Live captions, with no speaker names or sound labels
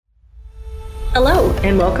Hello,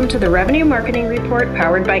 and welcome to the Revenue Marketing Report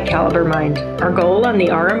powered by Caliber Mind. Our goal on the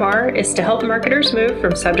RMR is to help marketers move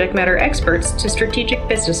from subject matter experts to strategic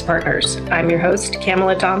business partners. I'm your host,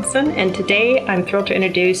 Kamala Thompson, and today I'm thrilled to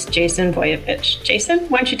introduce Jason Voyevich. Jason,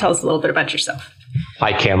 why don't you tell us a little bit about yourself?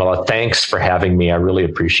 Hi, Kamala. Thanks for having me. I really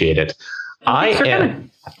appreciate it.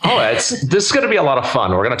 This is going to be a lot of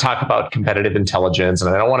fun. We're going to talk about competitive intelligence, and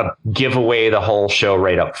I don't want to give away the whole show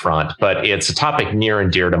right up front, but it's a topic near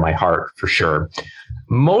and dear to my heart for sure.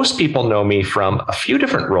 Most people know me from a few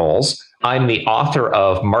different roles. I'm the author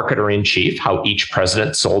of Marketer in Chief, How Each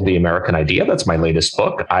President Sold the American Idea. That's my latest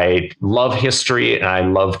book. I love history, and I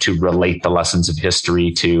love to relate the lessons of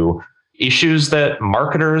history to issues that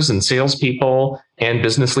marketers and salespeople and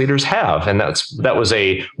business leaders have. And that was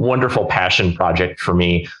a wonderful passion project for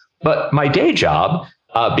me. But my day job,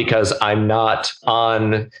 because I'm not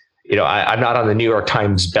on, I'm not on the New York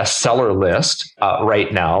Times bestseller list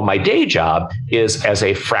right now. My day job is as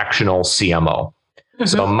a fractional CMO. Mm-hmm.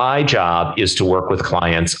 So my job is to work with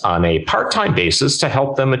clients on a part-time basis to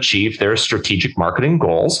help them achieve their strategic marketing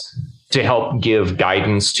goals, to help give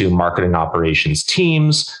guidance to marketing operations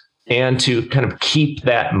teams, and to kind of keep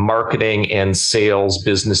that marketing and sales,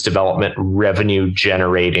 business development, revenue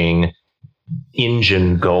generating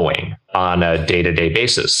engine going on a day-to-day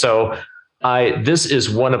basis. So this is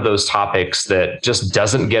one of those topics that just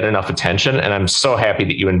doesn't get enough attention. And I'm so happy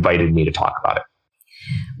that you invited me to talk about it.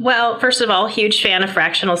 Well, first of all, huge fan of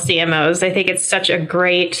fractional CMOs. I think it's such a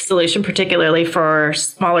great solution, particularly for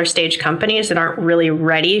smaller stage companies that aren't really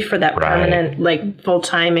ready for that permanent,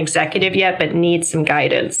 full-time executive yet, but need some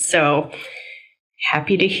guidance. So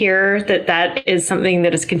happy to hear that is something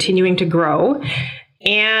that is continuing to grow.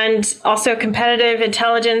 And also competitive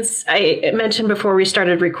intelligence. I mentioned before we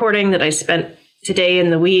started recording that I spent today in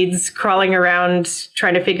the weeds crawling around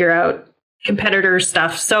trying to figure out competitor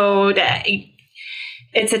stuff. So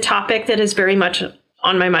it's a topic that is very much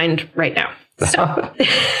on my mind right now.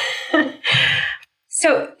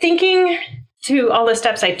 So thinking to all the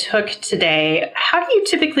steps I took today, how do you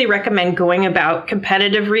typically recommend going about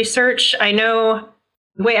competitive research? I know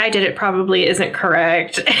the way I did it probably isn't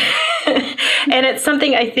correct. And it's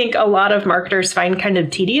something I think a lot of marketers find kind of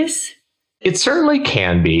tedious. It certainly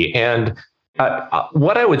can be. And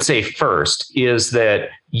what I would say first is that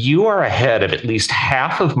you are ahead of at least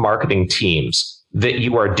half of marketing teams that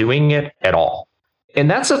you are doing it at all.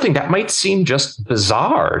 And that's something that might seem just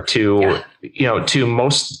bizarre to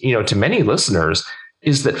many listeners,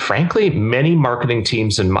 is that frankly, many marketing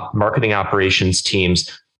teams and marketing operations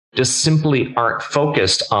teams just simply aren't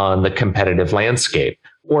focused on the competitive landscape.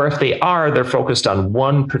 Or if they are, they're focused on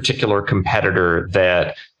one particular competitor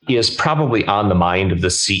that is probably on the mind of the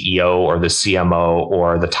CEO or the CMO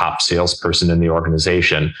or the top salesperson in the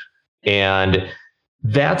organization. And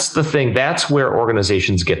that's the thing. That's where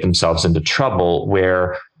organizations get themselves into trouble,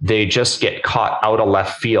 where they just get caught out of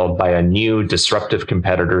left field by a new disruptive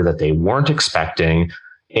competitor that they weren't expecting.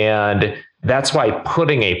 And that's why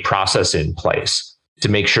putting a process in place to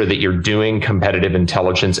make sure that you're doing competitive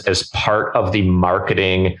intelligence as part of the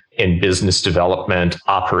marketing and business development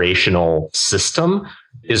operational system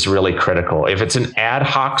is really critical. If it's an ad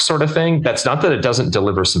hoc sort of thing, that's not that it doesn't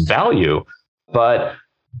deliver some value, but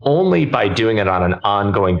only by doing it on an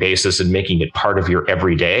ongoing basis and making it part of your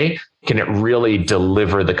everyday can it really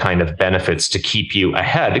deliver the kind of benefits to keep you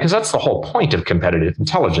ahead, because that's the whole point of competitive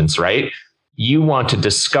intelligence, right? You want to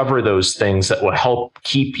discover those things that will help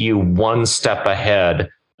keep you one step ahead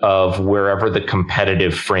of wherever the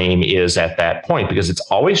competitive frame is at that point, because it's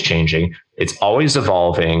always changing, it's always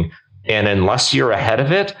evolving. And unless you're ahead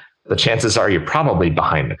of it, the chances are you're probably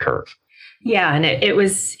behind the curve. Yeah, and it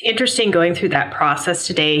was interesting going through that process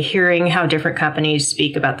today, hearing how different companies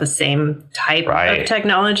speak about the same type of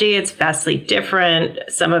technology. It's vastly different.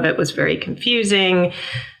 Some of it was very confusing.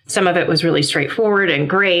 Some of it was really straightforward and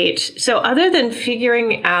great. So other than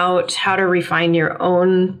figuring out how to refine your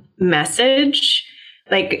own message,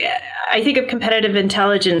 I think of competitive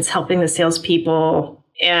intelligence helping the salespeople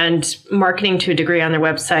and marketing to a degree on their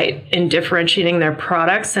website in differentiating their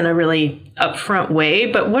products in a really upfront way.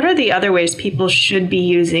 But what are the other ways people should be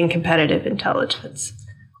using competitive intelligence?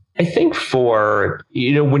 I think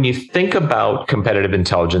when you think about competitive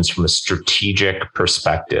intelligence from a strategic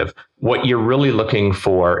perspective, what you're really looking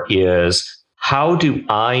for is, how do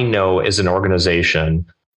I know as an organization,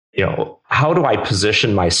 how do I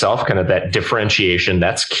position myself, kind of that differentiation,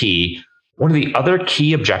 that's key. One of the other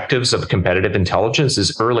key objectives of competitive intelligence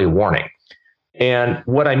is early warning. And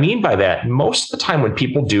what I mean by that, most of the time when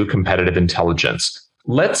people do competitive intelligence,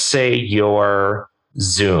 let's say you're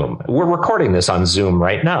Zoom. We're recording this on Zoom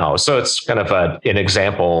right now. So it's kind of an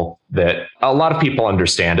example that a lot of people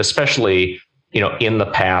understand, especially, in the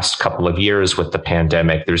past couple of years with the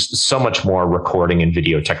pandemic. There's so much more recording and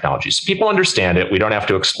video technology. So people understand it. We don't have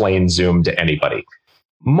to explain Zoom to anybody.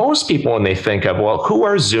 Most people, when they think of, well, who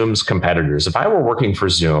are Zoom's competitors? If I were working for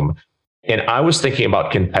Zoom and I was thinking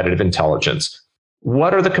about competitive intelligence,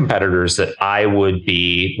 what are the competitors that I would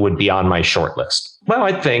be on my short list? Well,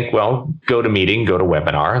 I'd think, GoToMeeting,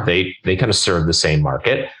 GoToWebinar, they kind of serve the same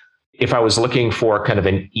market. If I was looking for kind of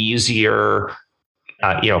an easier,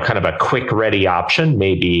 kind of a quick ready option,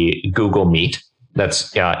 maybe Google Meet.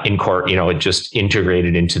 That's it just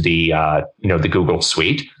integrated into the the Google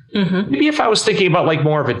suite. Mm-hmm. Maybe if I was thinking about like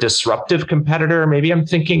more of a disruptive competitor, maybe I'm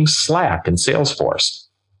thinking Slack and Salesforce.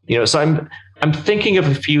 So I'm thinking of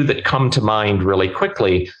a few that come to mind really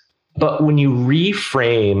quickly. But when you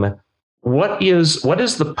reframe, what is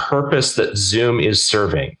the purpose that Zoom is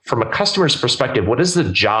serving from a customer's perspective? What is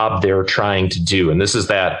the job they're trying to do? And this is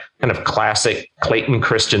that kind of classic Clayton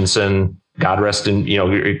Christensen, God rest in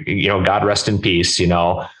peace.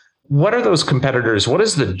 What are those competitors? What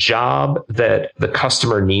is the job that the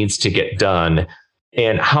customer needs to get done?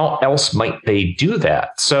 And how else might they do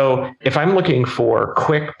that? So if I'm looking for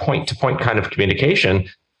quick point-to-point kind of communication,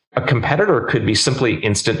 a competitor could be simply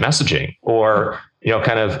instant messaging or,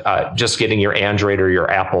 just getting your Android or your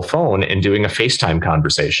Apple phone and doing a FaceTime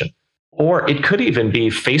conversation. Or it could even be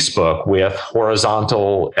Facebook with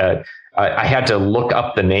horizontal. I had to look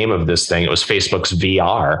up the name of this thing. It was Facebook's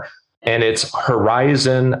VR, and it's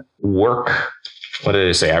Horizon Work. What did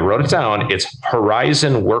I say? I wrote it down. It's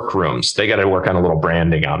Horizon Workrooms. They got to work on a little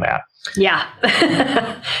branding on that. Yeah.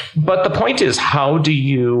 But the point is,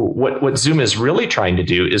 what Zoom is really trying to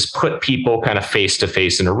do is put people kind of face to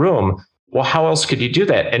face in a room. Well, how else could you do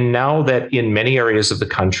that? And now that in many areas of the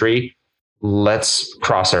country, let's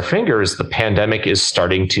cross our fingers, the pandemic is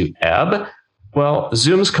starting to ebb. Well,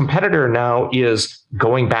 Zoom's competitor now is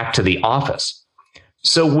going back to the office.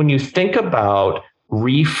 So when you think about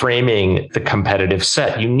reframing the competitive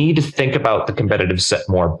set, you need to think about the competitive set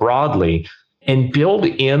more broadly and build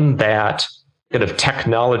in that kind of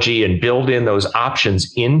technology and build in those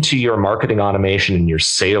options into your marketing automation and your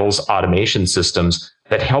sales automation systems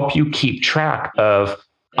that help you keep track of,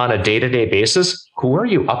 on a day-to-day basis, who are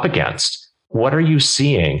you up against? What are you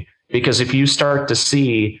seeing? Because if you start to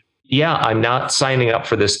see, I'm not signing up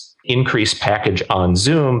for this increased package on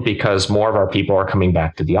Zoom because more of our people are coming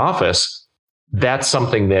back to the office, that's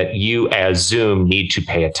something that you as Zoom need to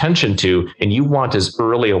pay attention to, and you want as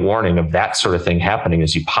early a warning of that sort of thing happening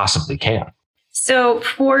as you possibly can. So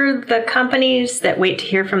for the companies that wait to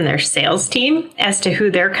hear from their sales team as to who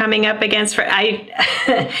they're coming up against,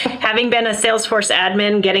 having been a Salesforce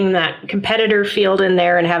admin, getting that competitor field in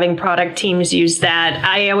there and having product teams use that,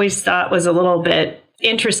 I always thought was a little bit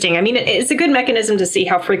interesting. I mean, it's a good mechanism to see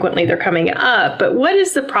how frequently they're coming up, but what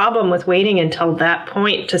is the problem with waiting until that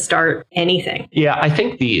point to start anything? Yeah, I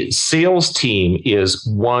think the sales team is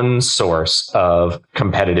one source of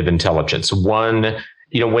competitive intelligence. When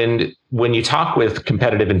you talk with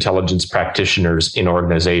competitive intelligence practitioners in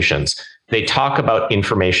organizations, they talk about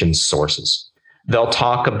information sources. They'll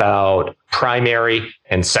talk about primary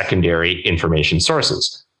and secondary information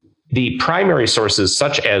sources. The primary sources,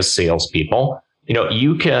 such as salespeople,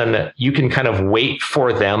 you can kind of wait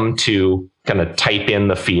for them to kind of type in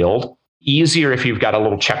the field. Easier if you've got a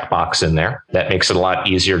little checkbox in there. That makes it a lot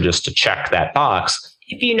easier just to check that box.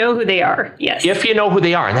 If you know who they are, yes. If you know who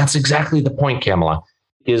they are. And that's exactly the point, Kamala,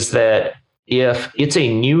 is that if it's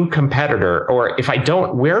a new competitor, or if I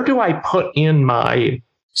don't, where do I put in my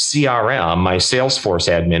CRM, my Salesforce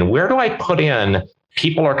admin? Where do I put in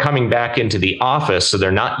people are coming back into the office so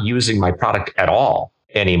they're not using my product at all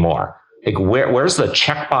anymore? Like where's the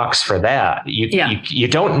checkbox for that? You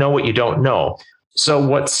don't know what you don't know. So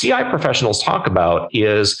what CI professionals talk about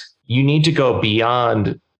is you need to go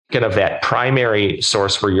beyond kind of that primary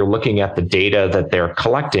source where you're looking at the data that they're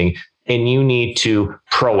collecting, and you need to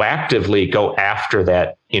proactively go after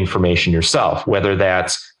that information yourself, whether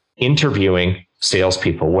that's interviewing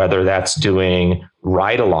salespeople, whether that's doing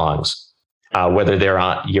ride-alongs, whether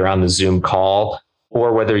you're on the Zoom call,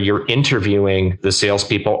 or whether you're interviewing the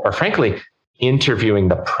salespeople, or frankly, interviewing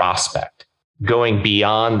the prospect, going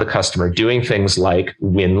beyond the customer, doing things like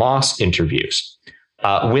win-loss interviews.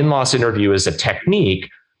 Win-loss interview is a technique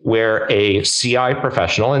where a CI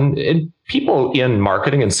professional, and people in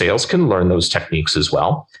marketing and sales can learn those techniques as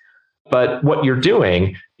well. But what you're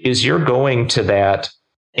doing is you're going to that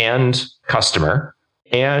end customer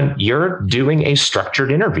and you're doing a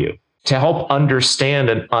structured interview. to help understand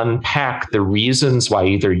and unpack the reasons why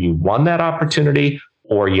either you won that opportunity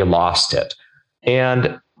or you lost it.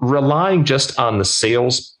 And relying just on the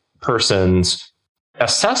salesperson's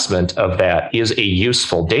assessment of that is a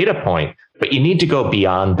useful data point, but you need to go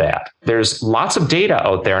beyond that. There's lots of data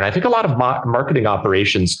out there, and I think a lot of marketing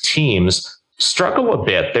operations teams struggle a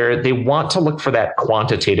bit. They want to look for that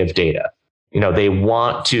quantitative data. They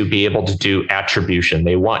want to be able to do attribution.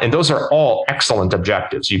 And those are all excellent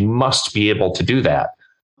objectives. You must be able to do that.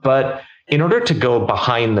 But in order to go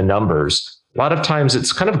behind the numbers, a lot of times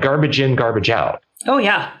it's kind of garbage in, garbage out. Oh,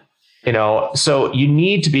 yeah. So you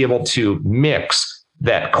need to be able to mix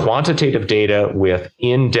that quantitative data with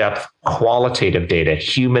in-depth qualitative data,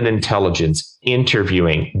 human intelligence,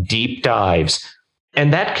 interviewing, deep dives.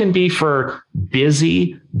 And that can be for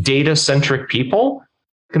busy data-centric people.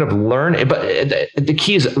 Kind of learn, but the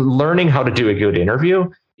key is learning how to do a good interview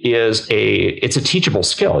it's a teachable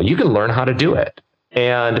skill. You can learn how to do it.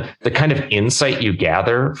 And the kind of insight you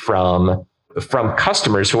gather from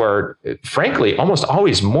customers who are, frankly, almost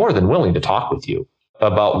always more than willing to talk with you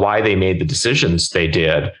about why they made the decisions they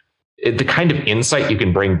did, the kind of insight you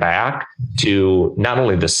can bring back to not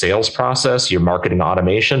only the sales process, your marketing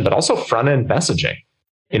automation, but also front-end messaging,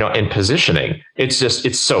 and positioning.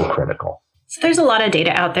 It's so critical. So there's a lot of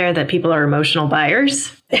data out there that people are emotional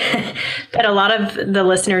buyers, but a lot of the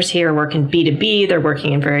listeners here work in B2B. They're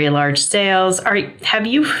working in very large sales. Have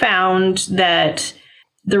you found that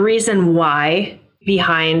the reason why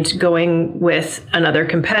behind going with another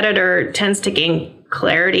competitor tends to gain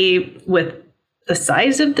clarity with the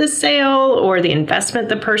size of the sale or the investment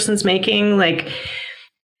the person's making? Like,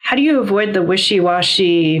 how do you avoid the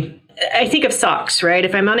wishy-washy? I think of socks, right?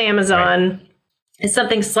 If I'm on Amazon, right, it's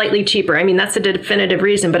something slightly cheaper. I mean, that's a definitive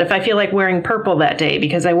reason. But if I feel like wearing purple that day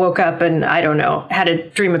because I woke up and, I don't know, had a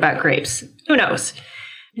dream about grapes, who knows?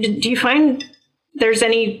 Do you find there's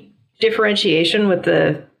any differentiation with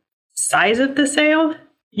the size of the sale?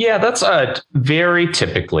 Yeah, that's very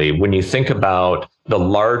typically when you think about the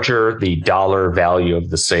larger the dollar value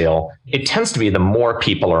of the sale, it tends to be the more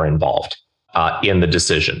people are involved in the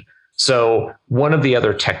decision. So one of the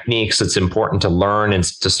other techniques that's important to learn and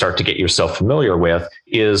to start to get yourself familiar with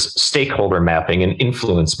is stakeholder mapping and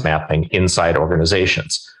influence mapping inside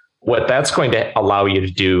organizations. What that's going to allow you to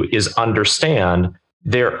do is understand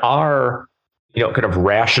there are kind of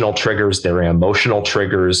rational triggers, there are emotional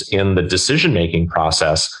triggers in the decision-making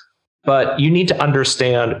process, but you need to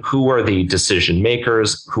understand who are the decision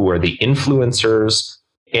makers, who are the influencers,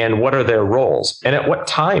 and what are their roles? And at what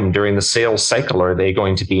time during the sales cycle are they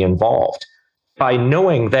going to be involved? By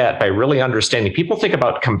knowing that, by really understanding, people think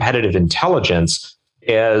about competitive intelligence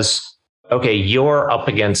as, okay, you're up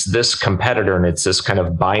against this competitor and it's this kind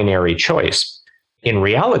of binary choice. In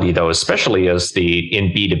reality, though, especially in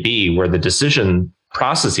B2B, where the decision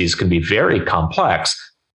processes can be very complex,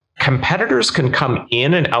 competitors can come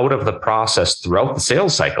in and out of the process throughout the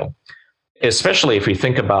sales cycle, especially if we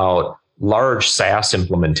think about large SaaS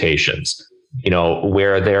implementations,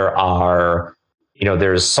 where there are,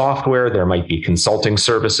 there's software, there might be consulting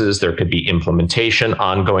services, there could be implementation,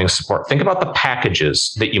 ongoing support. Think about the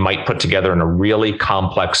packages that you might put together in a really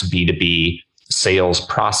complex B2B sales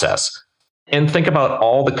process. And think about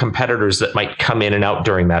all the competitors that might come in and out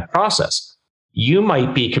during that process. You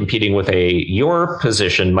might be competing with your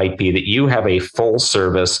position might be that you have a full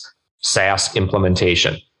service SaaS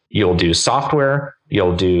implementation. You'll do software,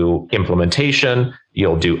 you'll do implementation,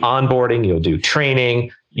 you'll do onboarding, you'll do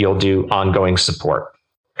training, you'll do ongoing support.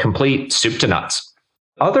 Complete soup to nuts.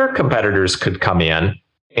 Other competitors could come in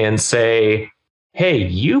and say, hey,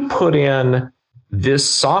 you put in this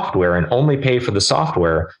software and only pay for the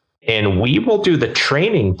software, and we will do the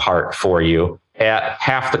training part for you at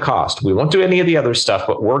half the cost. We won't do any of the other stuff,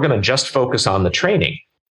 but we're going to just focus on the training.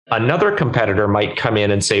 Another competitor might come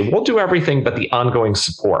in and say, we'll do everything but the ongoing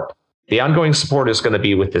support. The ongoing support is going to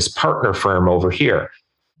be with this partner firm over here.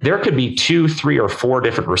 There could be 2, 3, or 4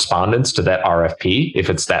 different respondents to that RFP, if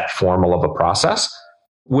it's that formal of a process,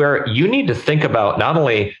 where you need to think about not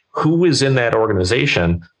only who is in that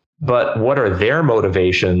organization, but what are their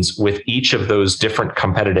motivations with each of those different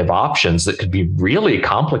competitive options that could be really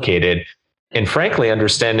complicated. And frankly,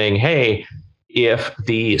 understanding, hey, if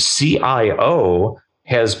the CIO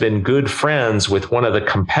has been good friends with one of the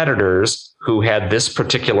competitors who had this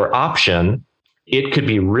particular option, it could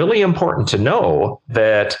be really important to know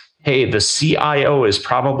that, hey, the CIO is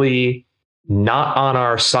probably not on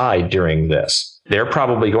our side during this. They're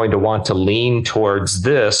probably going to want to lean towards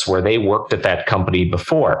this where they worked at that company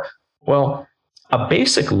before. Well, a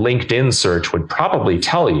basic LinkedIn search would probably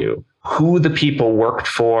tell you who the people worked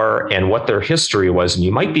for and what their history was. And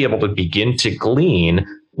you might be able to begin to glean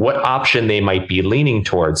what option they might be leaning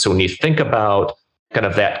towards. So when you think about kind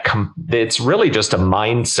of that, it's really just a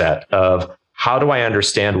mindset of how do I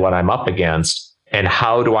understand what I'm up against and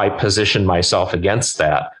how do I position myself against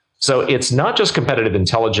that? So it's not just competitive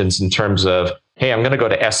intelligence in terms of, hey, I'm going to go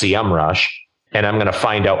to SEMrush and I'm going to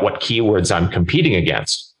find out what keywords I'm competing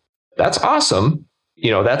against. That's awesome.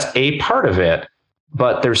 That's a part of it.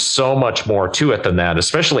 But there's so much more to it than that,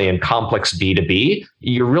 especially in complex B2B.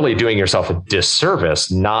 You're really doing yourself a disservice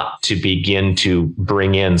not to begin to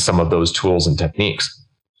bring in some of those tools and techniques.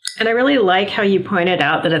 And I really like how you pointed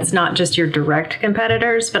out that it's not just your direct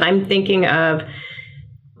competitors, but I'm thinking of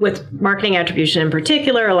with marketing attribution in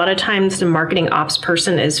particular, a lot of times the marketing ops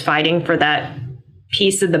person is fighting for that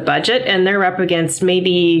piece of the budget, and they're up against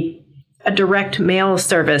maybe a direct mail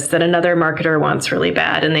service that another marketer wants really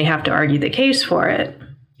bad, and they have to argue the case for it.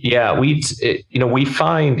 Yeah, we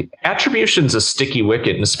find attribution's a sticky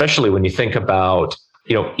wicket, and especially when you think about,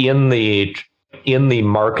 in the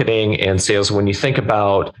marketing and sales, when you think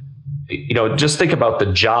about, just think about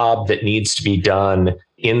the job that needs to be done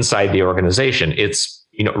inside the organization. It's,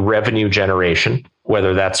 revenue generation,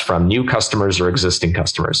 whether that's from new customers or existing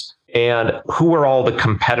customers. And who are all the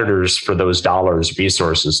competitors for those dollars,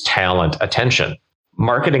 resources, talent, attention?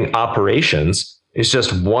 Marketing operations is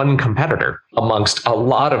just one competitor amongst a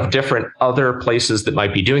lot of different other places that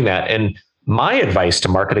might be doing that. And my advice to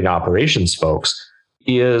marketing operations folks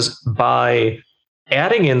is by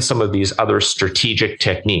adding in some of these other strategic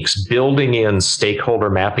techniques, building in stakeholder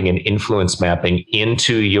mapping and influence mapping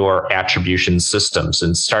into your attribution systems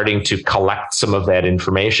and starting to collect some of that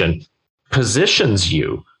information positions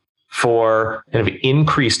you for kind of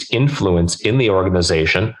increased influence in the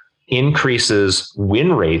organization, increases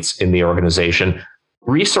win rates in the organization.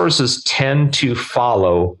 Resources tend to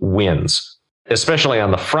follow wins, especially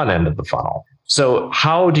on the front end of the funnel. So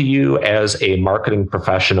how do you, as a marketing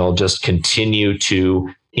professional, just continue to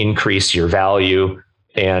increase your value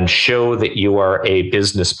and show that you are a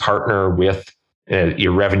business partner with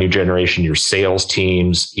your revenue generation, your sales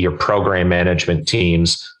teams, your program management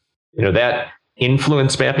teams, that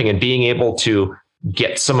influence mapping and being able to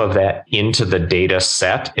get some of that into the data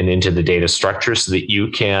set and into the data structure so that you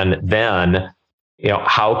can then,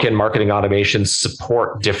 how can marketing automation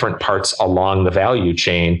support different parts along the value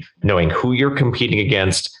chain, knowing who you're competing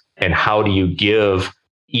against and how do you give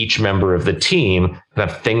each member of the team the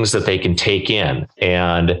things that they can take in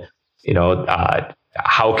and,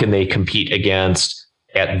 how can they compete against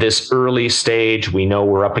at this early stage? We know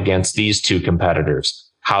we're up against these two competitors.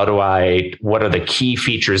 What are the key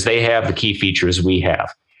features they have, the key features we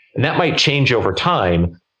have? And that might change over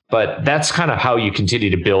time, but that's kind of how you continue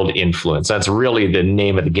to build influence. That's really the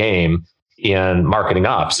name of the game in marketing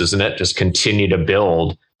ops, isn't it? Just continue to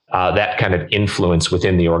build that kind of influence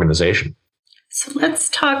within the organization. So let's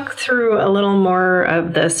talk through a little more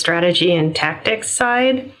of the strategy and tactics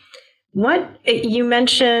side. What you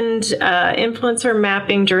mentioned, influencer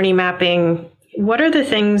mapping, journey mapping. What are the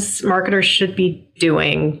things marketers should be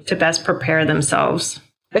doing to best prepare themselves?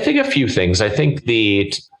 I think a few things. I think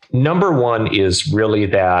the number one is really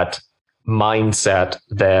that mindset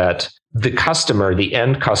that the customer, the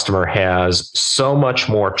end customer, has so much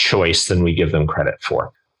more choice than we give them credit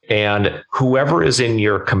for. And whoever is in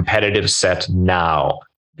your competitive set now,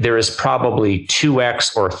 there is probably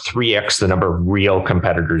 2x or 3x the number of real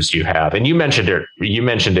competitors you have. And you mentioned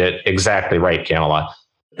it exactly right, Kamala,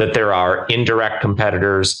 that there are indirect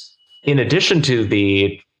competitors, in addition to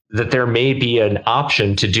that there may be an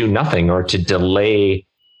option to do nothing or to delay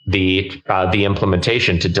the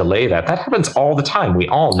implementation, to delay that. That happens all the time. We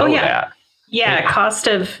all know that. Yeah, cost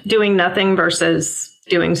of doing nothing versus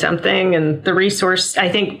doing something, and the resource. I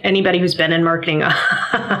think anybody who's been in marketing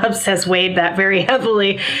ops has weighed that very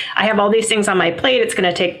heavily. I have all these things on my plate. It's going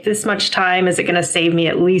to take this much time. Is it going to save me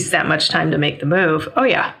at least that much time to make the move? Oh,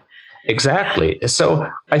 yeah. Exactly. So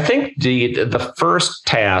I think the first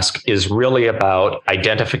task is really about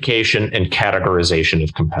identification and categorization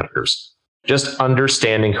of competitors, just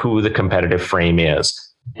understanding who the competitive frame is.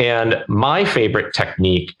 And my favorite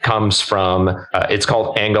technique comes from, it's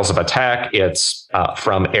called Angles of Attack. It's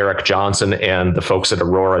from Eric Johnson and the folks at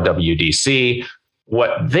Aurora WDC.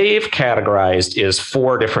 What they've categorized is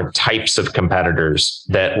 4 different types of competitors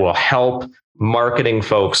that will help marketing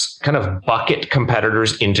folks kind of bucket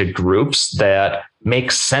competitors into groups that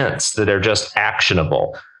make sense, that are just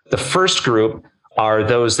actionable. The first group are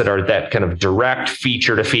those that are that kind of direct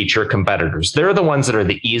feature to feature competitors. They're the ones that are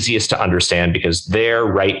the easiest to understand because they're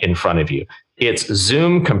right in front of you. It's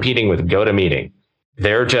Zoom competing with GoToMeeting.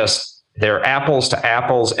 They're just They're apples to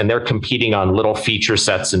apples, and they're competing on little feature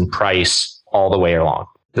sets and price all the way along.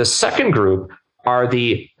 The second group are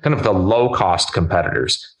the kind of the low cost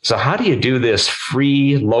competitors. So how do you do this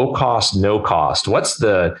free, low cost, no cost? What's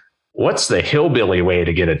the hillbilly way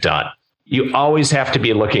to get it done? You always have to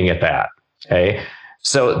be looking at that. Okay.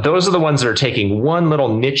 So those are the ones that are taking one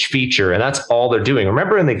little niche feature, and that's all they're doing.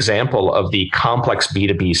 Remember in the example of the complex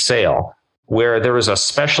B2B sale, where there was a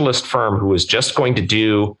specialist firm who was just going to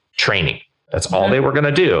do training. That's all they were going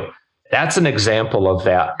to do. That's an example of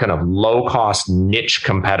that kind of low cost niche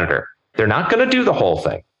competitor. They're not going to do the whole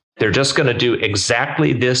thing. They're just going to do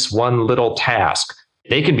exactly this one little task.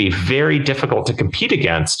 They can be very difficult to compete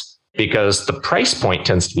against because the price point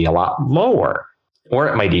tends to be a lot lower, or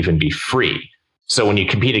it might even be free. So when you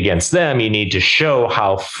compete against them, you need to show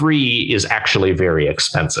how free is actually very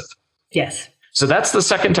expensive. Yes. So that's the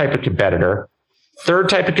second type of competitor. Third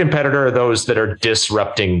type of competitor are those that are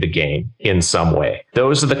disrupting the game in some way.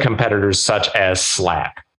 Those are the competitors such as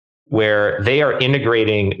Slack, where they are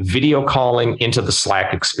integrating video calling into the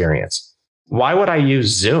Slack experience. Why would I use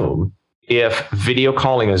Zoom if video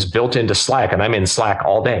calling is built into Slack and I'm in Slack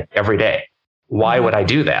all day, every day? Why would I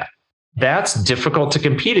do that? That's difficult to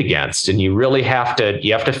compete against. And you really have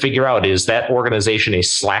to figure out, is that organization a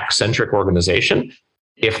Slack-centric organization?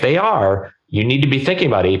 If they are, you need to be thinking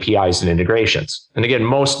about APIs and integrations. And again,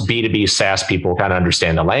 most B2B SaaS people kind of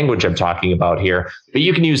understand the language I'm talking about here, but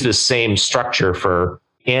you can use this same structure for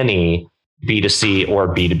any B2C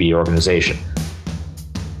or B2B organization.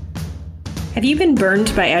 Have you been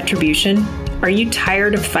burned by attribution? Are you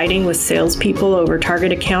tired of fighting with salespeople over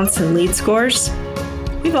target accounts and lead scores?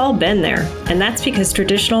 We've all been there, and that's because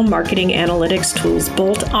traditional marketing analytics tools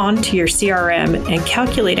bolt onto your CRM and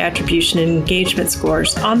calculate attribution and engagement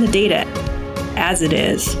scores on the data as it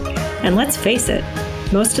is. And let's face it,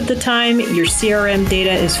 most of the time, your CRM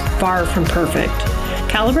data is far from perfect.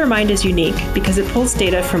 CaliberMind is unique because it pulls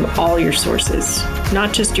data from all your sources,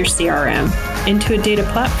 not just your CRM, into a data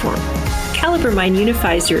platform. CaliberMind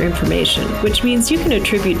unifies your information, which means you can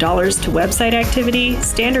attribute dollars to website activity,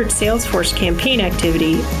 standard Salesforce campaign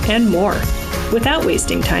activity, and more, without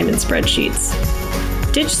wasting time in spreadsheets.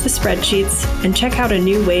 Ditch the spreadsheets and check out a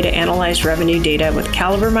new way to analyze revenue data with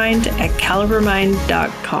CaliberMind at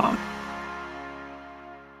calibermind.com.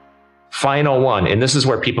 Final one, and this is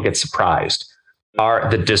where people get surprised, are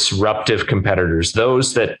the disruptive competitors.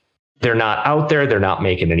 Those that they're not out there, they're not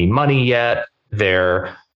making any money yet.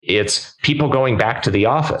 It's people going back to the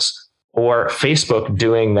office, or Facebook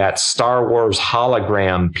doing that Star Wars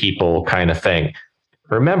hologram people kind of thing.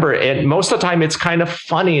 Remember, most of the time it's kind of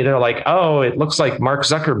funny. They're like, oh, it looks like Mark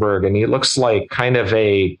Zuckerberg and he looks like kind of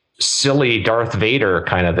a silly Darth Vader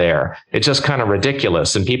kind of there. It's just kind of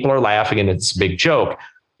ridiculous. And people are laughing and it's a big joke.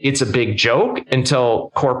 It's a big joke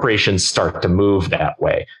until corporations start to move that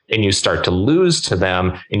way and you start to lose to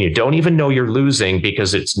them and you don't even know you're losing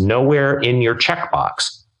because it's nowhere in your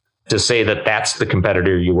checkbox to say that that's the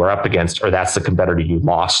competitor you were up against or that's the competitor you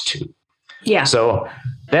lost to. Yeah. So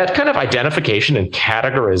that kind of identification and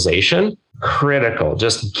categorization, critical.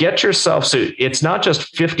 Just get yourself, so it's not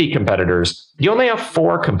just 50 competitors. You only have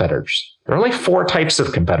 4 competitors. There are only 4 types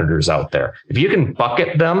of competitors out there. If you can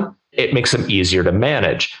bucket them, it makes them easier to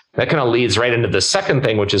manage. That kind of leads right into the second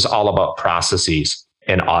thing, which is all about processes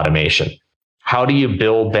and automation. How do you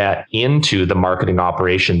build that into the marketing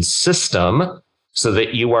operations system so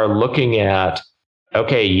that you are looking at,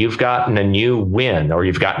 okay, you've gotten a new win or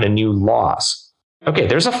you've gotten a new loss. Okay,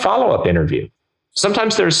 there's a follow-up interview.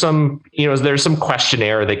 Sometimes there's some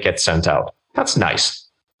questionnaire that gets sent out. That's nice.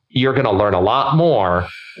 You're going to learn a lot more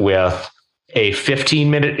with a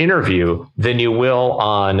 15-minute interview than you will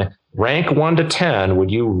on rank 1 to 10.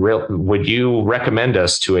 Would you recommend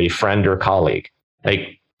us to a friend or colleague?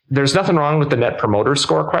 Like, there's nothing wrong with the Net Promoter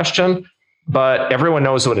Score question, but everyone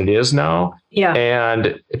knows what it is now. Yeah.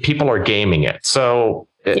 And people are gaming it. So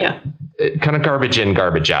kind of garbage in,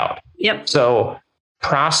 garbage out. Yep. So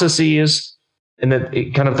processes and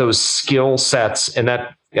then kind of those skill sets, and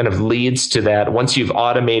that kind of leads to that. Once you've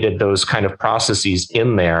automated those kind of processes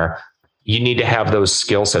in there, you need to have those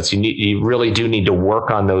skill sets. You really do need to work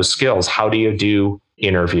on those skills. How do you do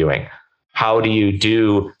interviewing? How do you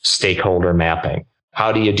do stakeholder mapping?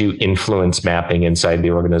 How do you do influence mapping inside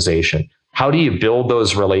the organization? How do you build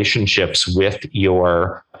those relationships with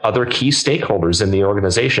your other key stakeholders in the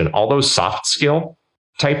organization? All those soft skill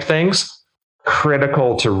type things,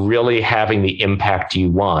 critical to really having the impact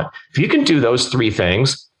you want. If you can do those 3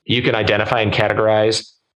 things, you can identify and categorize.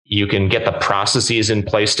 You can get the processes in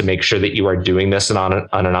place to make sure that you are doing this on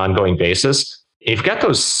an ongoing basis. If you've got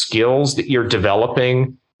those skills that you're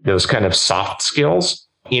developing, those kind of soft skills,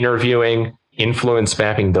 interviewing, influence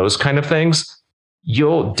mapping, those kind of things,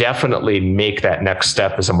 you'll definitely make that next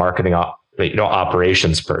step as a marketing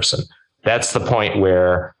operations person. That's the point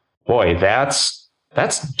where, boy, that's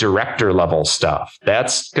director level stuff.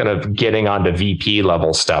 That's kind of getting onto VP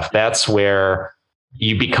level stuff. That's where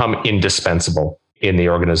you become indispensable in the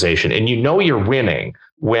organization. And you're winning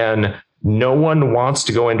when no one wants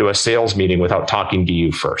to go into a sales meeting without talking to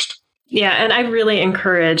you first. Yeah. And I really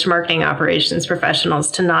encourage marketing operations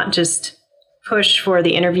professionals to not just push for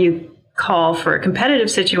the interview call for a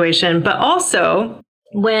competitive situation, but also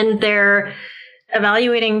when they're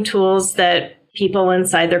evaluating tools that people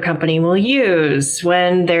inside their company will use,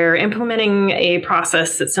 when they're implementing a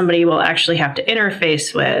process that somebody will actually have to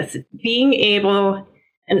interface with, being able,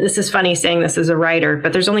 and this is funny saying this as a writer,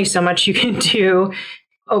 but there's only so much you can do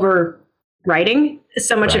over writing.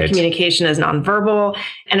 So much of communication is nonverbal,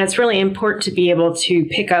 and it's really important to be able to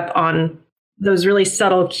pick up on those really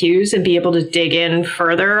subtle cues and be able to dig in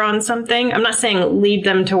further on something. I'm not saying lead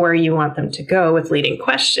them to where you want them to go with leading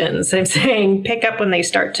questions. I'm saying pick up when they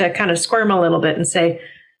start to kind of squirm a little bit and say,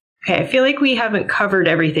 okay, I feel like we haven't covered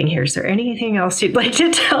everything here. Is there anything else you'd like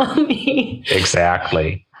to tell me?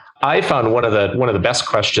 Exactly. I found one of the best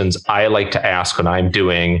questions I like to ask when I'm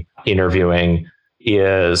doing interviewing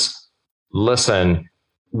is, listen,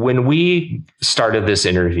 when we started this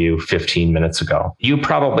interview 15 minutes ago, you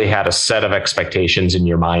probably had a set of expectations in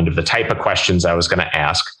your mind of the type of questions I was going to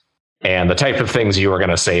ask and the type of things you were going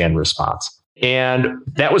to say in response. And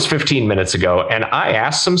that was 15 minutes ago. And I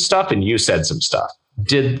asked some stuff and you said some stuff.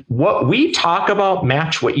 Did what we talk about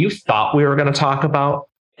match what you thought we were going to talk about?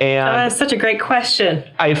 And that's such a great question.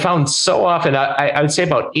 I found so often, I would say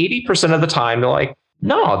about 80% of the time, they're like,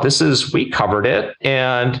 no, we covered it.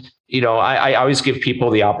 And I always give people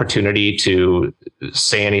the opportunity to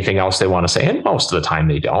say anything else they want to say. And most of the time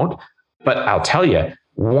they don't. But I'll tell you,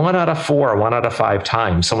 1 out of 4, 1 out of 5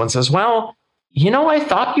 times, someone says, well, I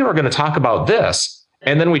thought you were going to talk about this.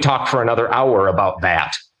 And then we talk for another hour about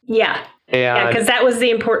that. Yeah. Because that was the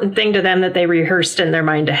important thing to them that they rehearsed in their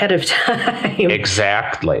mind ahead of time.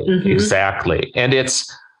 Exactly. Mm-hmm. Exactly. And it's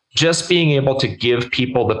just being able to give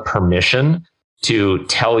people the permission to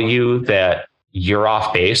tell you that you're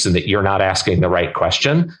off base and that you're not asking the right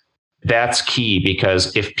question. That's key,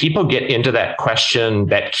 because if people get into that question,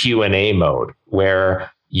 that Q&A mode where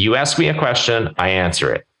you ask me a question, I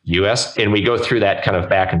answer it. And we go through that kind of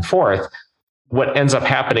back and forth. What ends up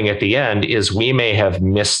happening at the end is we may have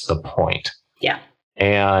missed the point. Yeah.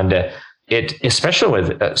 And especially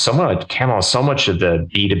with someone like Camo, so much of the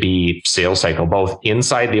B2B sales cycle, both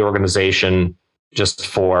inside the organization, just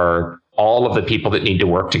for all of the people that need to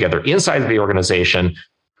work together inside of the organization,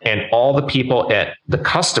 and all the people at the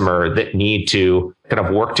customer that need to kind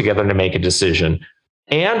of work together to make a decision,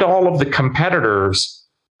 and all of the competitors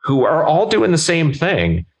who are all doing the same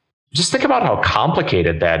thing. Just think about how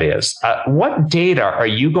complicated that is. What data are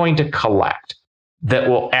you going to collect that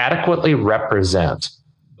will adequately represent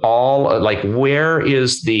all, like,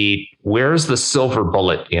 where's the silver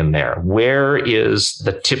bullet in there? Where is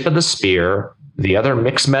the tip of the spear, the other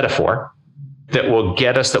mixed metaphor that will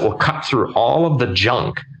cut through all of the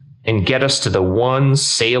junk and get us to the one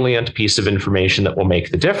salient piece of information that will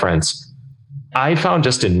make the difference? I found,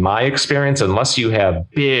 just in my experience, unless you have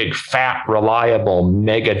big, fat, reliable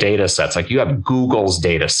mega data sets, like you have Google's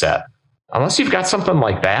data set, unless you've got something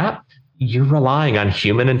like that, you're relying on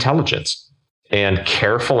human intelligence and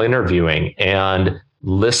careful interviewing and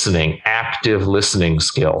listening, active listening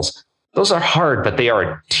skills. Those are hard, but they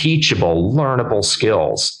are teachable, learnable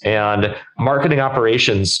skills. And marketing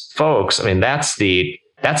operations folks, I mean, that's the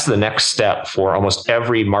next step for almost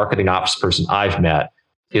every marketing ops person I've met,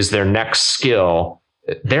 is their next skill.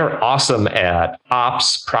 They're awesome at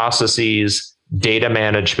ops, processes, data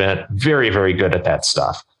management, very, very good at that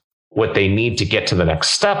stuff. What they need to get to the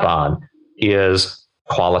next step on is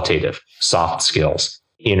qualitative, soft skills,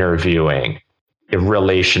 interviewing,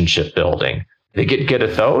 relationship building. They get good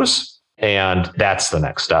at those, and that's the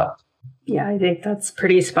next step. Yeah, I think that's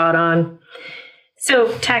pretty spot on.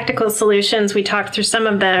 So tactical solutions, we talked through some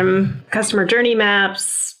of them, customer journey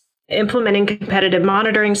maps, implementing competitive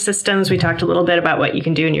monitoring systems. We talked a little bit about what you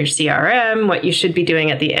can do in your CRM. What you should be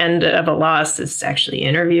doing at the end of a loss is actually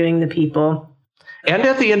interviewing the people. And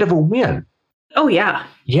at the end of a win. Oh, yeah.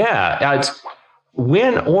 Yeah. It's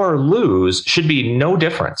win or lose should be no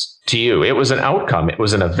difference to you. It was an outcome. It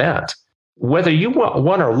was an event. Whether you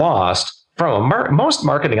won or lost, from most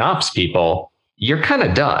marketing ops people, you're kind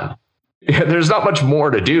of done. There's not much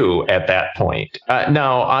more to do at that point.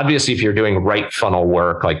 Now, obviously, if you're doing right funnel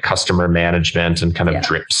work like customer management and kind of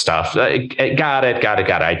drip stuff, got it.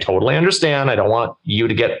 I totally understand. I don't want you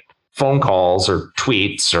to get phone calls or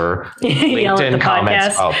tweets or LinkedIn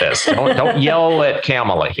comments about this. Don't yell at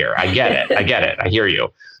Kamala here. I get it. I hear you.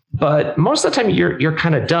 But most of the time, you're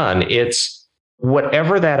kind of done. It's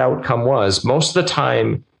whatever that outcome was. Most of the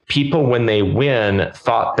time, people, when they win,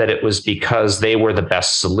 thought that it was because they were the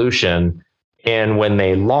best solution. And when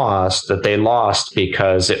they lost, that they lost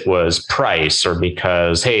because it was price or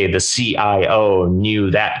because, hey, the CIO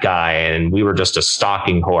knew that guy and we were just a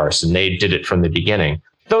stalking horse and they did it from the beginning.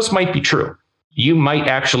 Those might be true. You might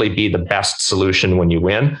actually be the best solution when you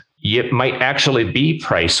win. It might actually be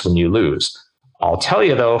price when you lose. I'll tell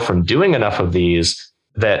you, though, from doing enough of these,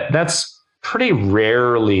 that's pretty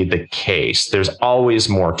rarely the case. There's always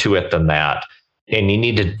more to it than that. And you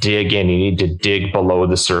need to dig in. You need to dig below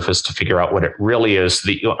the surface to figure out what it really is so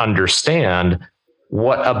that you understand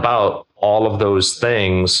what about all of those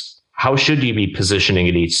things. How should you be positioning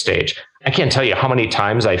at each stage? I can't tell you how many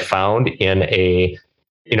times I found in a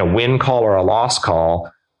win call or a loss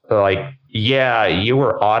call, like, yeah, you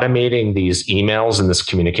were automating these emails and this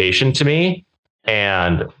communication to me.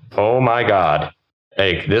 And oh my God,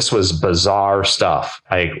 like this was bizarre stuff.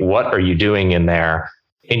 Like, what are you doing in there?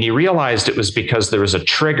 And you realized it was because there was a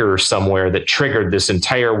trigger somewhere that triggered this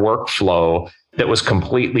entire workflow that was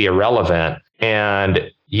completely irrelevant. And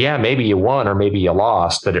yeah, maybe you won or maybe you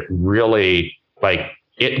lost, but it really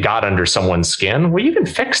it got under someone's skin. Well, you can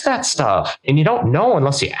fix that stuff and you don't know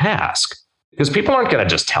unless you ask, because people aren't going to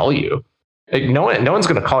just tell you. Like, no one's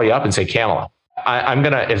going to call you up and say, Kamala, I'm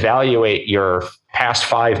going to evaluate your past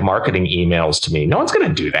 5 marketing emails to me. No one's going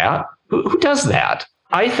to do that. Who does that?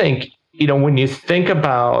 I think, when you think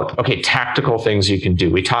about, tactical things you can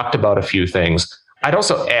do, we talked about a few things. I'd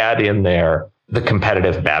also add in there the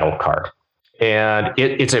competitive battle card. And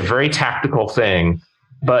it's a very tactical thing,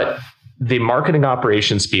 but the marketing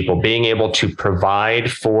operations people being able to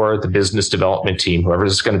provide for the business development team, whoever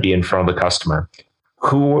is going to be in front of the customer,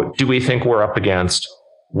 who do we think we're up against?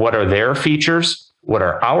 What are their features? What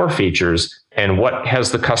are our features? And what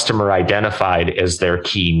has the customer identified as their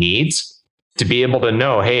key needs? To be able to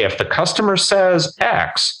know, hey, if the customer says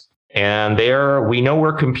X and we know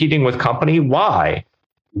we're competing with company Y,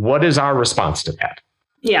 what is our response to that?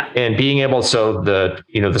 Yeah. And being able, so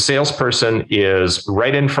the salesperson is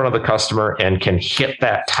right in front of the customer and can hit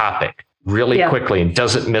that topic really quickly and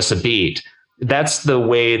doesn't miss a beat. That's the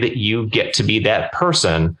way that you get to be that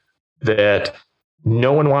person that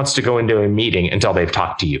no one wants to go into a meeting until they've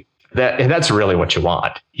talked to you. That's really what you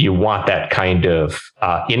want. You want that kind of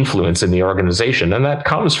influence in the organization, and that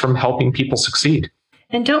comes from helping people succeed.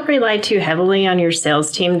 And don't rely too heavily on your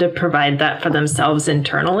sales team to provide that for themselves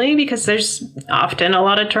internally, because there's often a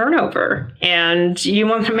lot of turnover, and you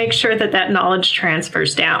want to make sure that knowledge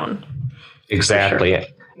transfers down. Exactly. Sure.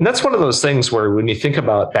 And that's one of those things where when you think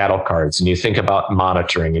about battle cards and you think about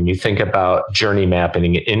monitoring and you think about journey mapping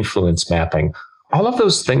and influence mapping, all of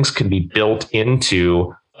those things can be built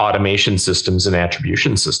into automation systems and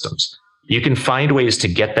attribution systems. You can find ways to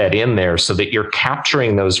get that in there so that you're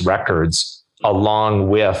capturing those records along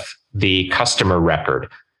with the customer record.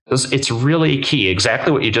 It's really key.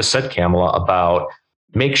 Exactly what you just said, Kamala, about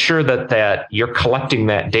make sure that you're collecting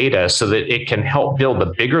that data so that it can help build. The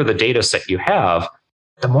bigger the data set you have,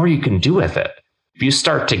 the more you can do with it. If you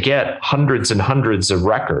start to get hundreds and hundreds of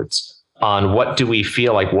records on what do we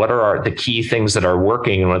feel like, what are the key things that are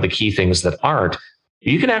working and what are the key things that aren't,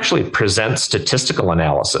 you can actually present statistical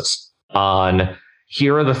analysis on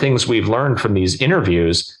here are the things we've learned from these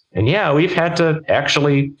interviews. And yeah, we've had to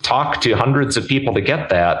actually talk to hundreds of people to get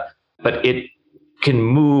that, but it can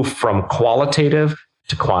move from qualitative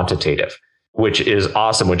to quantitative, which is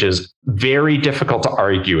awesome, which is very difficult to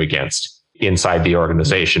argue against inside the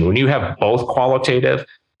organization. When you have both qualitative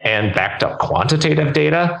and backed up quantitative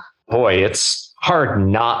data, boy, it's hard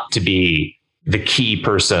not to be the key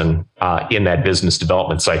person in that business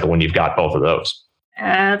development cycle when you've got both of those.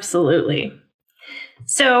 Absolutely.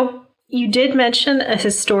 So you did mention a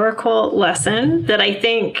historical lesson that I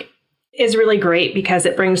think is really great because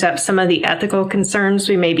it brings up some of the ethical concerns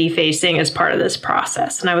we may be facing as part of this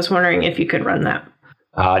process. And I was wondering if you could run that.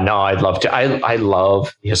 No, I'd love to. I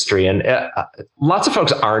love history, and lots of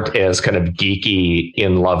folks aren't as kind of geeky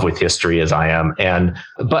in love with history as I am.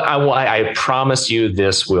 But I promise you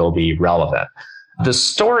this will be relevant. The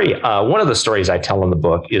story, one of the stories I tell in the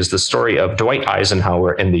book is the story of Dwight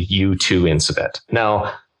Eisenhower and the U-2 incident.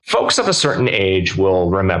 Now, Folks of a certain age will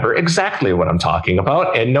remember exactly what I'm talking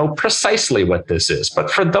about and know precisely what this is. But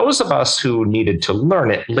for those of us who needed to learn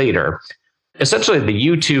it later, essentially the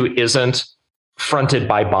U-2 isn't fronted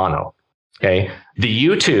by Bono. Okay, the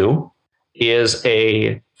U-2 is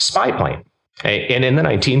a spy plane. Okay? And in the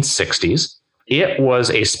 1960s, it was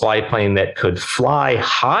a spy plane that could fly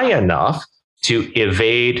high enough to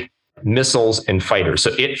evade missiles and fighters.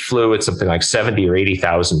 So it flew at something like 70 or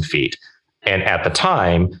 80,000 feet. And at the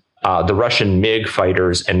time, the Russian MiG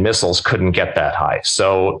fighters and missiles couldn't get that high.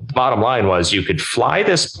 So the bottom line was you could fly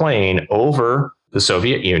this plane over the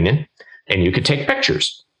Soviet Union and you could take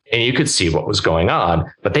pictures and you could see what was going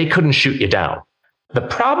on, but they couldn't shoot you down. The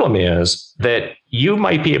problem is that you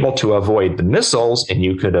might be able to avoid the missiles and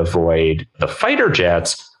you could avoid the fighter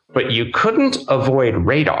jets, but you couldn't avoid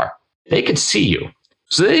radar. They could see you.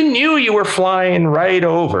 So they knew you were flying right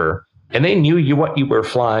over, and they knew what you were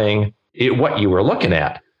flying, what you were looking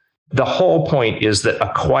at. The whole point is that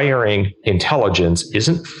acquiring intelligence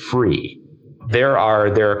isn't free. There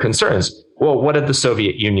are concerns. Well, what did the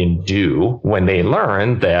Soviet Union do when they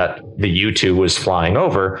learned that the U-2 was flying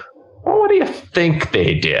over? Well, what do you think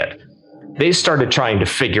they did? They started trying to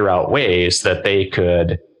figure out ways that they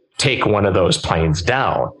could take one of those planes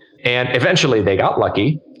down. And eventually they got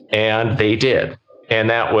lucky, and they did. And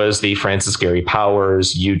that was the Francis Gary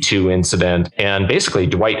Powers U-2 incident, and basically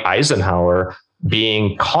Dwight Eisenhower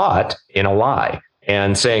being caught in a lie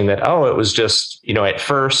and saying that, oh, it was just, at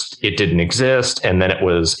first it didn't exist, and then it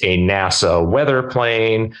was a NASA weather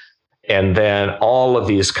plane, and then all of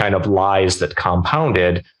these kind of lies that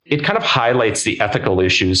compounded. It kind of highlights the ethical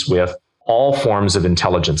issues with all forms of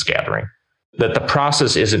intelligence gathering, that the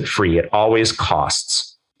process isn't free. It always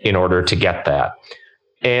costs in order to get that.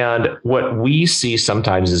 And what we see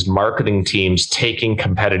sometimes is marketing teams taking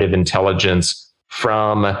competitive intelligence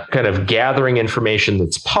from kind of gathering information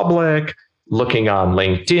that's public, looking on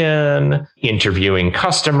LinkedIn, interviewing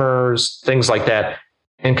customers, things like that,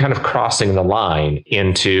 and kind of crossing the line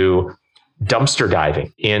into dumpster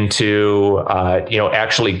diving, into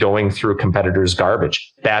actually going through competitors'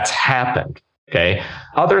 garbage. That's happened. Okay.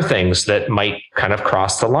 Other things that might kind of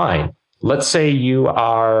cross the line. Let's say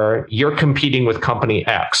you're competing with company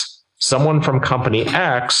X. Someone from company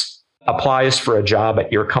X applies for a job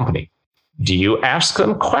at your company. Do you ask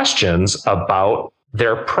them questions about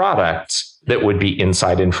their products that would be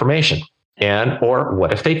inside information? Or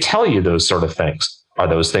what if they tell you those sort of things? Are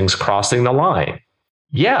those things crossing the line?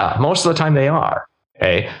 Yeah, most of the time they are.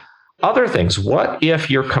 Okay. Other things. What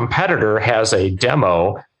if your competitor has a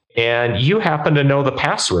demo and you happen to know the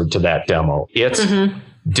password to that demo? It's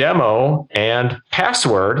demo and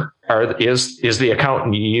password is the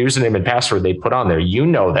account username and password they put on there. You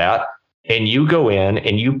know that, and you go in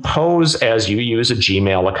and you pose as you use a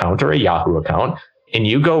Gmail account or a Yahoo account, and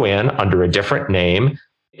you go in under a different name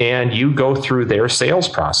and you go through their sales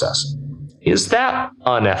process. Is that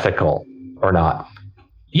unethical or not?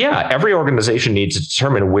 Yeah, every organization needs to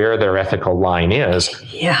determine where their ethical line is.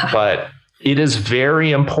 Yeah. But it is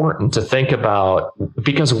very important to think about,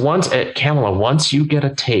 because once you get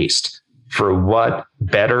a taste for what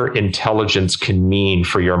better intelligence can mean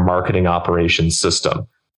for your marketing operations system,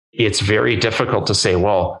 it's very difficult to say,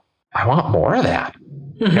 well, I want more of that.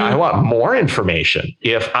 Mm-hmm. I want more information.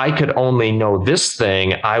 If I could only know this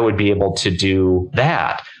thing, I would be able to do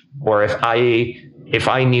that. Or if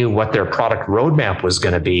I knew what their product roadmap was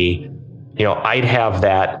going to be, I'd have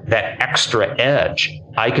that extra edge.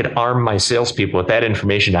 I could arm my salespeople with that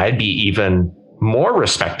information. I'd be even more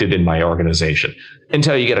respected in my organization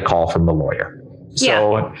until you get a call from the lawyer.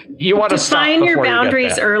 So you want to define your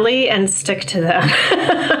boundaries early and stick to them.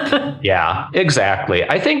 Yeah, exactly.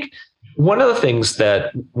 I think one of the things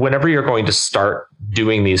that whenever you're going to start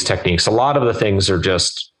doing these techniques, a lot of the things are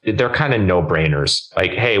they're kind of no-brainers.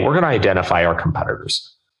 Like, hey, we're going to identify our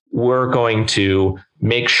competitors. We're going to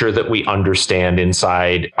make sure that we understand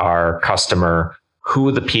inside our customer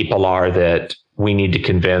who the people are that we need to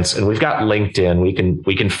convince. And we've got LinkedIn.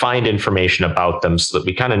 We can find information about them so that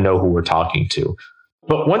we kind of know who we're talking to.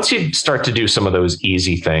 But once you start to do some of those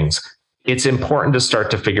easy things, it's important to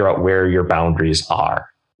start to figure out where your boundaries are.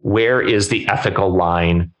 Where is the ethical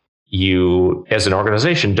line you, as an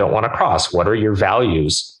organization, don't want to cross? What are your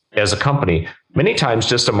values as a company? Many times,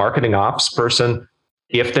 just a marketing ops person,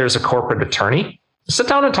 if there's a corporate attorney, sit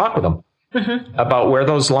down and talk with them about where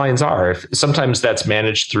those lines are. Sometimes that's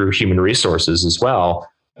managed through human resources as well,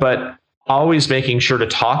 but always making sure to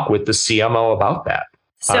talk with the CMO about that.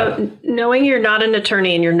 So knowing you're not an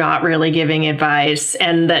attorney and you're not really giving advice,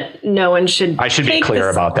 and that no one should... I should be clear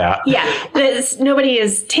about that. Yeah, nobody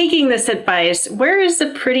is taking this advice. Where is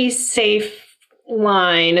a pretty safe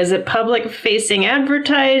line? Is it public-facing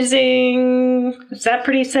advertising? Is that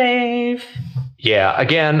pretty safe? Yeah,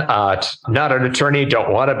 again, not an attorney,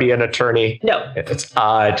 don't want to be an attorney. No. It's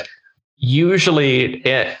odd. Usually,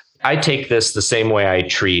 I take this the same way I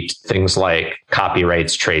treat things like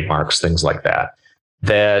copyrights, trademarks, things like that.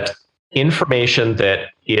 That information that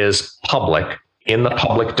is public, in the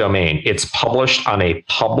public domain, it's published on a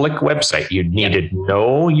public website. You needed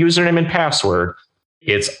no username and password.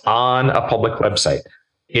 It's on a public website.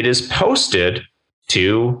 It is posted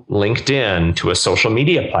to LinkedIn, to a social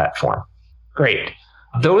media platform. Great.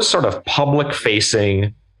 Those sort of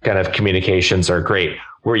public-facing kind of communications are great.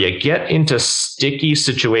 Where you get into sticky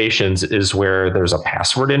situations is where there's a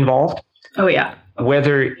password involved. Oh, yeah.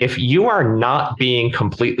 Whether if you are not being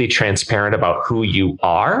completely transparent about who you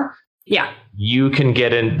are, you can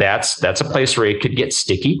get in. That's a place where it could get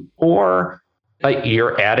sticky. Or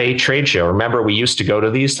you're at a trade show. Remember, we used to go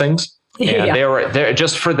to these things, and they were there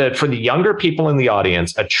just for the younger people in the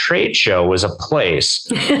audience. A trade show was a place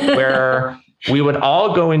where we would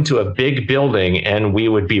all go into a big building and we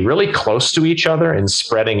would be really close to each other and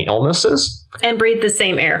spreading illnesses. And breathe the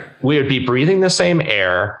same air. We would be breathing the same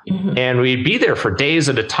air, and we'd be there for days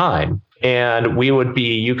at a time. And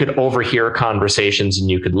you could overhear conversations and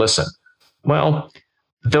you could listen. Well,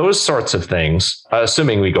 those sorts of things,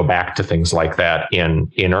 assuming we go back to things like that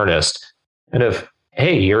in earnest, and if,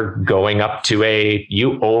 hey, you're going up to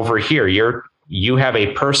you overhear, you have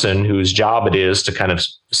a person whose job it is to kind of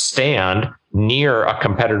stand near a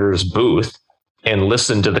competitor's booth and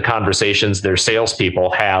listen to the conversations their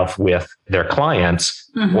salespeople have with their clients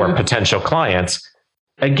or potential clients.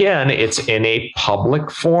 Again, it's in a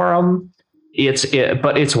public forum.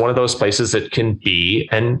 But it's one of those places that can be,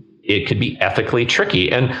 and it could be ethically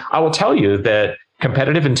tricky. And I will tell you that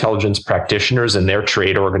competitive intelligence practitioners and their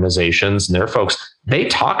trade organizations and their folks, they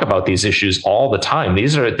talk about these issues all the time.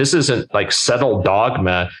 This isn't like settled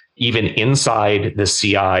dogma, even inside the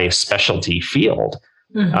CI specialty field.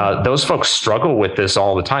 Those folks struggle with this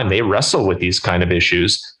all the time. They wrestle with these kind of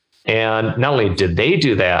issues. And not only did they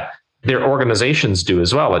do that, their organizations do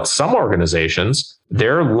as well. At some organizations,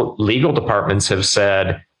 their legal departments have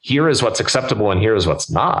said, here is what's acceptable and here is what's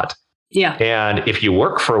not. Yeah. And if you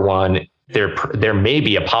work for one, there may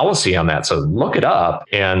be a policy on that. So look it up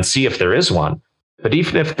and see if there is one. But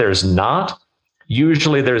even if there's not,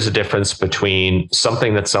 usually there's a difference between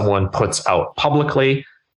something that someone puts out publicly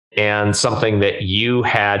and something that you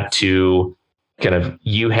had to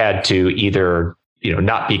either,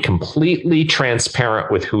 not be completely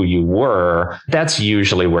transparent with who you were. That's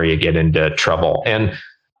usually where you get into trouble. And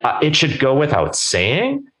it should go without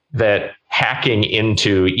saying that hacking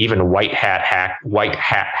into even white hat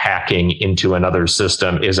hacking into another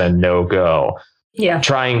system is a no-go. Yeah.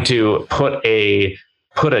 Trying to put a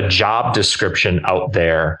job description out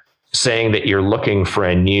there saying that you're looking for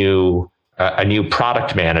a new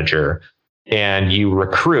product manager, and you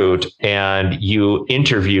recruit and you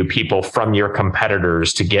interview people from your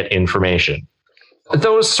competitors to get information.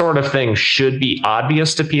 Those sort of things should be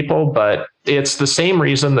obvious to people, but it's the same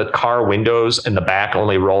reason that car windows in the back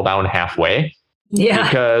only roll down halfway. Yeah.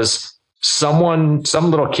 Because some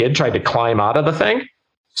little kid tried to climb out of the thing.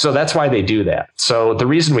 So that's why they do that. So the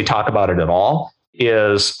reason we talk about it at all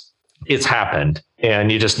is it's happened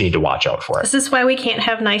and you just need to watch out for it. This is why we can't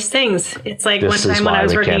have nice things. It's like one time when I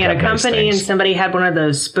was working at a company and somebody had one of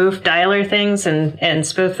those spoof dialer things and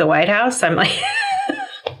spoofed the White House. I'm like,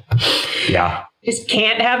 yeah. Just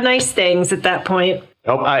can't have nice things at that point.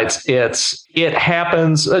 Nope, it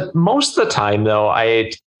happens most of the time though.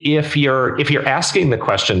 If you're asking the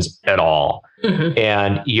questions at all,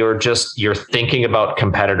 and you're thinking about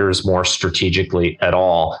competitors more strategically at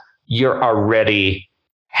all, you're already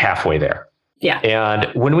halfway there. Yeah. And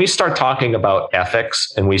when we start talking about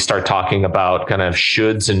ethics and we start talking about kind of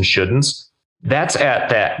shoulds and shouldn'ts, that's at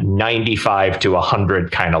that 95 to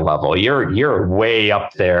 100 kind of level. You're way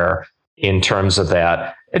up there in terms of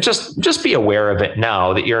that. And just be aware of it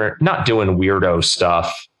now that you're not doing weirdo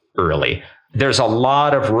stuff early. There's a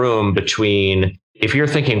lot of room between if you're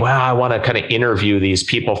thinking, well, I want to kind of interview these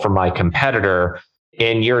people from my competitor,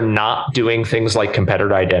 and you're not doing things like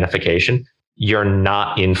competitor identification, you're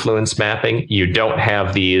not influence mapping, you don't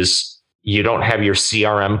have your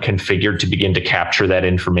CRM configured to begin to capture that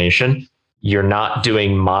information, you're not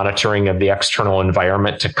doing monitoring of the external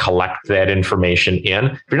environment to collect that information in.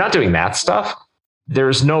 If you're not doing that stuff,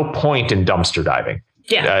 there's no point in dumpster diving.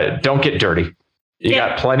 Yeah. Don't get dirty. You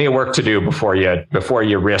got plenty of work to do before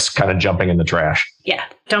you risk kind of jumping in the trash. Yeah.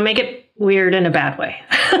 Don't make it weird in a bad way.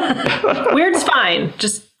 Weird's fine.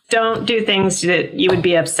 Just don't do things that you would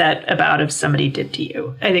be upset about if somebody did to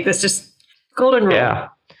you. I think that's just Golden rule.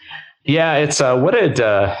 Yeah, it's what did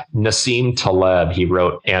Nassim Taleb? He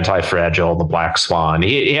wrote Anti-Fragile, The Black Swan.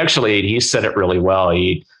 He said it really well.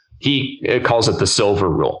 He calls it the silver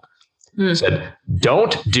rule. He said,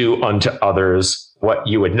 "Don't do unto others what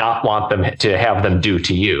you would not want them to have them do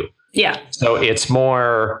to you." Yeah. So it's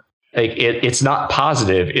more like it's not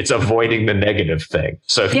positive; it's avoiding the negative thing.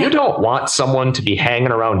 So if you don't want someone to be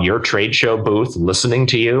hanging around your trade show booth listening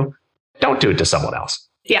to you, don't do it to someone else.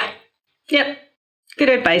 Yeah. Yep. Good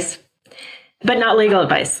advice. But not legal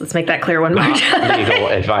advice. Let's make that clear one more time. Legal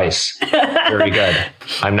advice. Very good.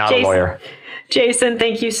 I'm not a lawyer. Jason,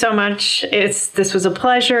 thank you so much. This was a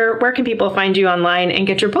pleasure. Where can people find you online and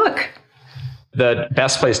get your book? The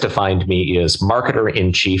best place to find me is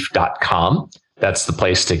marketerinchief.com. That's the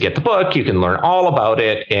place to get the book. You can learn all about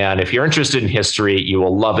it. And if you're interested in history, you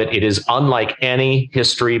will love it. It is unlike any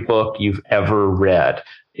history book you've ever read.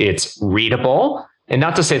 It's readable. And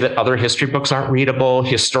not to say that other history books aren't readable.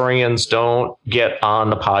 Historians don't get on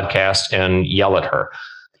the podcast and yell at her.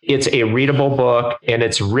 It's a readable book, and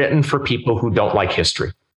it's written for people who don't like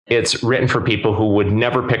history. It's written for people who would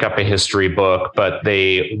never pick up a history book, but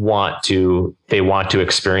they want to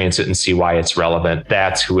experience it and see why it's relevant.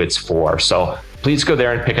 That's who it's for. So please go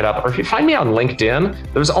there and pick it up. Or if you find me on LinkedIn,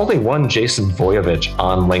 there's only one Jason Voyevich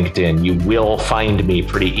on LinkedIn. You will find me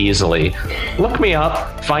pretty easily. Look me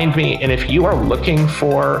up, find me. And if you are looking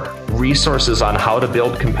for resources on how to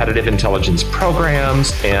build competitive intelligence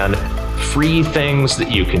programs and free things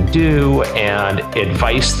that you can do and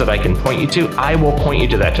advice that I can point you to, I will point you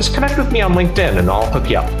to that. Just connect with me on LinkedIn and I'll hook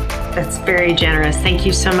you up. That's very generous. Thank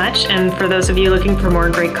you so much. And for those of you looking for more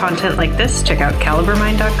great content like this, check out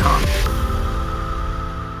calibermind.com.